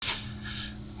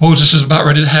Moses is about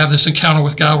ready to have this encounter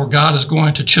with God where God is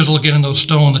going to chisel again in those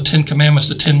stone, the 10 commandments,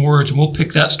 the 10 words. And we'll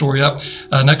pick that story up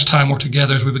next time we're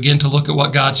together as we begin to look at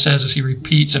what God says as he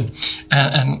repeats and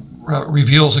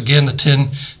reveals again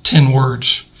the 10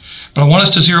 words. But I want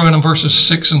us to zero in on verses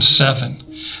 6 and 7.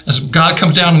 As God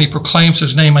comes down and he proclaims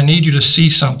his name, I need you to see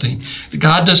something.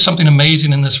 God does something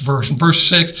amazing in this verse. In verse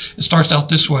 6, it starts out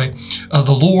this way.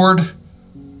 The Lord,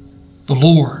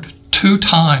 2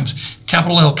 times,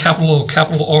 capital L, capital O,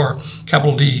 capital R,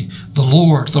 capital D. The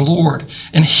Lord.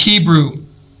 In Hebrew,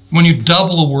 when you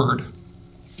double a word,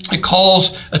 it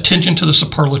calls attention to the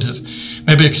superlative.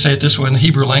 Maybe I could say it this way. In the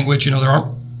Hebrew language, there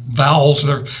aren't vowels,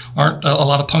 there aren't a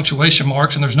lot of punctuation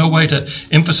marks, and there's no way to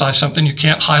emphasize something. You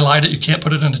can't highlight it, you can't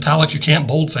put it in italics, you can't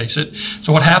boldface it.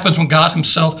 So what happens when God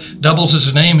himself doubles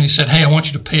his name and he said, hey, I want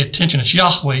you to pay attention. It's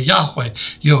Yahweh, Yod,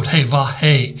 He, Vah,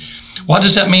 He. What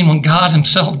does that mean when God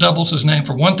himself doubles his name?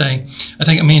 For one thing, I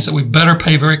think it means that we better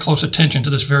pay very close attention to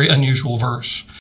this very unusual verse.